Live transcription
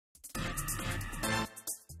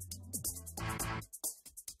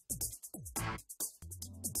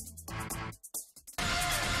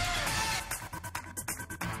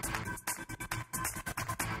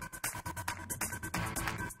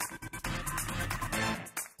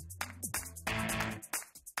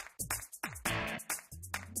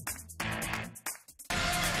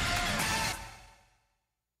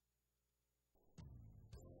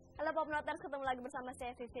Halo Popnoters, ketemu lagi bersama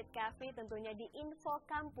saya Vivit Kavi tentunya di Info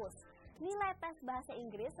Kampus. Nilai tes bahasa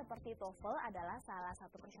Inggris seperti TOEFL adalah salah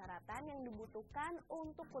satu persyaratan yang dibutuhkan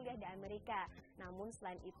untuk kuliah di Amerika. Namun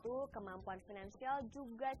selain itu, kemampuan finansial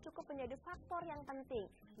juga cukup menjadi faktor yang penting.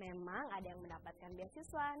 Memang ada yang mendapatkan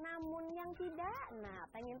beasiswa, namun yang tidak. Nah,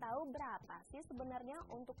 pengen tahu berapa sih sebenarnya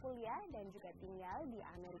untuk kuliah dan juga tinggal di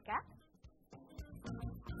Amerika?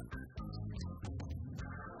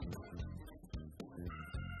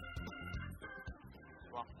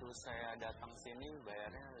 Waktu saya datang sini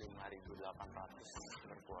bayarnya 5.800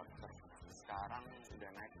 per quarter. Sekarang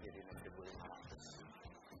udah naik jadi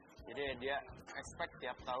 6.500. Jadi dia expect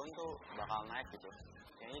tiap tahun tuh bakal naik gitu.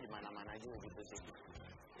 Kayaknya di mana-mana juga gitu sih.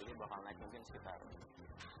 Jadi bakal naik mungkin sekitar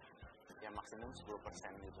ya maksimum 10%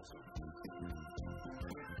 gitu sih.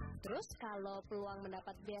 Terus kalau peluang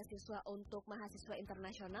mendapat beasiswa untuk mahasiswa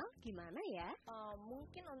internasional gimana ya?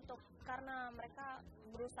 Mungkin karena mereka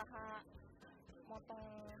berusaha motong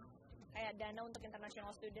kayak dana untuk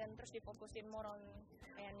international student, terus difokusin more on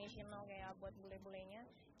kayak national kayak buat bule-bulenya.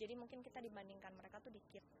 Jadi mungkin kita dibandingkan mereka tuh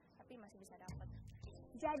dikit, tapi masih bisa dapat.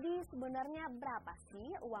 Jadi sebenarnya berapa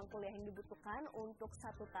sih uang kuliah yang dibutuhkan untuk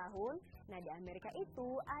 1 tahun? Nah, di Amerika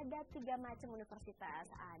itu ada 3 macam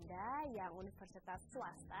universitas. Ada yang universitas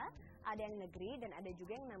swasta, ada yang negeri, dan ada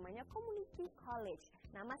juga yang namanya community college.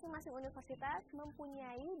 Nah, masing-masing universitas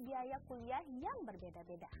mempunyai biaya kuliah yang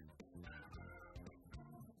berbeda-beda.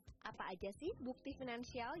 Apa aja sih bukti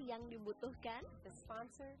finansial yang dibutuhkan? The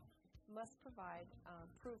sponsor must provide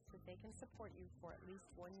proof that they can support you for at least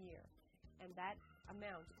 1 year. And that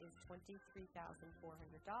amount is $23,400.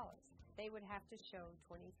 They would have to show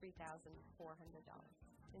 $23,400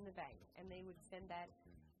 in the bank, and they would send that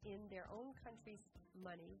in their own country's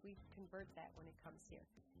money. We convert that when it comes here.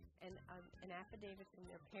 And an affidavit from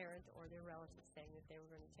their parent or their relative saying that they were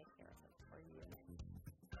going to take care of it for a year.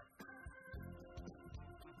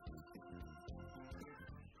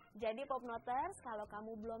 Jadi Popnoters, kalau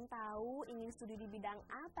kamu belum tahu ingin studi di bidang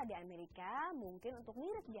apa di Amerika, mungkin untuk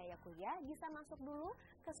ngirit biaya kuliah bisa masuk dulu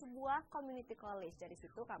ke sebuah community college. Dari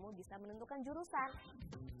situ kamu bisa menentukan jurusan.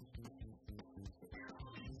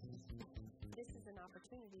 This is an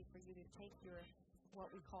opportunity for you to take your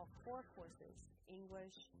what we call core courses: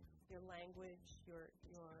 English, your language, your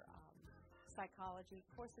psychology,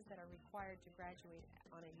 courses that are required to graduate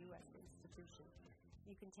on a U.S. institution.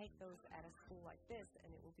 You can take those at a school like this, and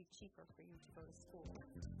it will be cheaper for you to go to school.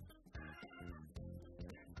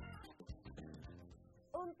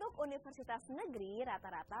 Untuk universitas negeri,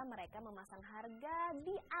 rata-rata mereka memasang harga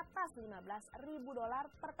di atas $15.000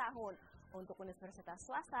 per tahun. Untuk universitas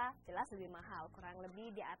swasta, jelas lebih mahal, kurang lebih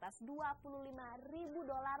di atas $25.000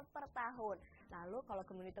 per tahun. Lalu kalau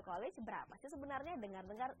community college, berapa sih sebenarnya?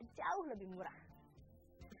 Dengar-dengar jauh lebih murah.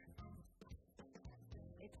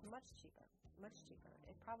 It's much cheaper.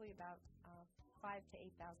 It's probably about $5,000 to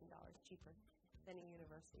 $8,000 cheaper than a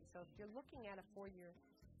university. So if you're looking at a 4-year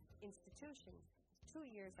institution, 2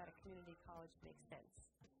 years at a community college makes sense.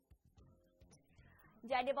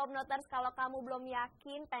 Jadi Popnoters, kalau kamu belum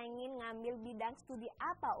yakin pengen ngambil bidang studi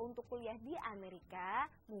apa untuk kuliah di Amerika,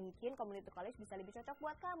 mungkin community college bisa lebih cocok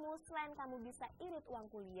buat kamu. Selain kamu bisa irit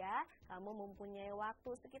uang kuliah, kamu mempunyai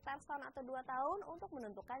waktu sekitar 1 atau 2 tahun untuk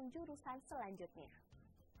menentukan jurusan selanjutnya.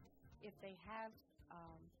 If they have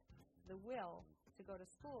the will to go to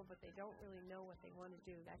school, but they don't really know what they want to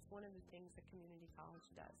do, that's one of the things that community college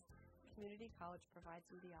does. Community college provides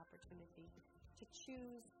you the opportunity to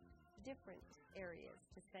choose different areas,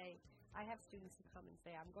 to say, I have students who come and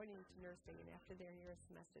say, I'm going into nursing, and after they're here a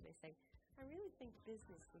semester, they say, I really think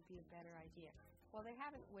business would be a better idea. Well, they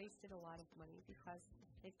haven't wasted a lot of money because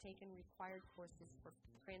they've taken required courses for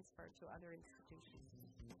transfer to other institutions.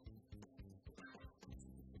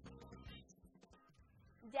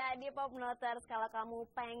 Jadi Popnoters, kalau kamu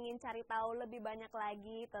pengen cari tahu lebih banyak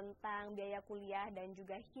lagi tentang biaya kuliah dan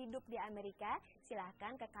juga hidup di Amerika,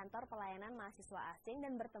 silahkan ke kantor pelayanan mahasiswa asing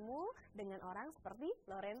dan bertemu dengan orang seperti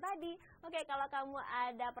Loren tadi. Oke, kalau kamu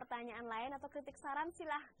ada pertanyaan lain atau kritik saran,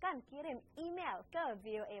 silahkan kirim email ke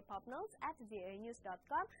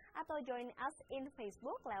voapopnotes@voanews.com atau join us in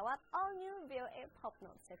Facebook lewat All New VOA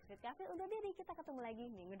Popnotes. Saya Vivit Kavi undur diri, kita ketemu lagi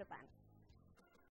minggu depan.